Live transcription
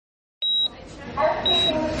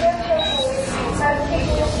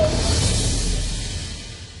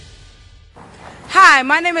Hi,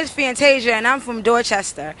 my name is Fantasia and I'm from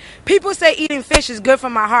Dorchester. People say eating fish is good for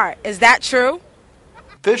my heart. Is that true?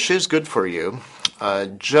 Fish is good for you.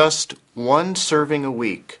 Just one serving a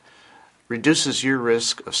week reduces your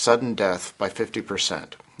risk of sudden death by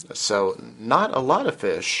 50%. So not a lot of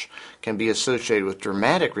fish can be associated with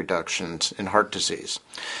dramatic reductions in heart disease.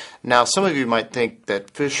 Now, some of you might think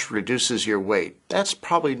that fish reduces your weight. That's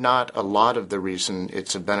probably not a lot of the reason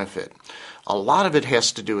it's a benefit. A lot of it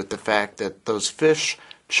has to do with the fact that those fish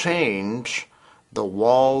change the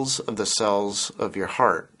walls of the cells of your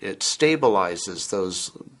heart. It stabilizes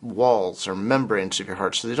those walls or membranes of your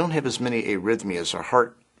heart so they don't have as many arrhythmias or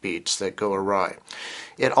heartbeats that go awry.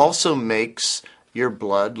 It also makes your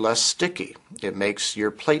blood less sticky. It makes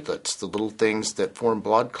your platelets, the little things that form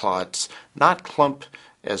blood clots, not clump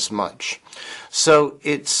as much. So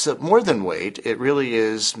it's more than weight. It really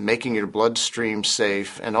is making your bloodstream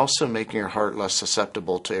safe and also making your heart less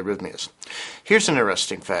susceptible to arrhythmias. Here's an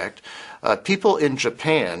interesting fact. People in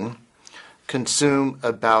Japan consume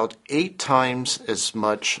about 8 times as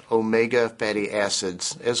much omega fatty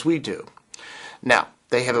acids as we do. Now,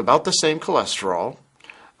 they have about the same cholesterol.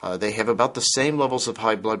 They have about the same levels of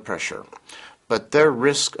high blood pressure. But their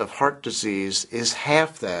risk of heart disease is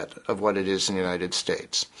half that of what it is in the United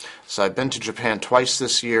States. So I've been to Japan twice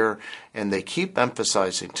this year, and they keep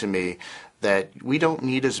emphasizing to me that we don't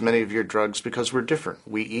need as many of your drugs because we're different.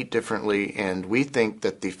 We eat differently, and we think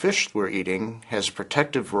that the fish we're eating has a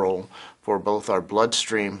protective role for both our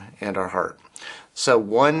bloodstream and our heart. So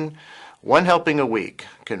one helping a week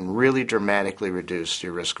can really dramatically reduce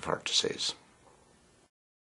your risk of heart disease.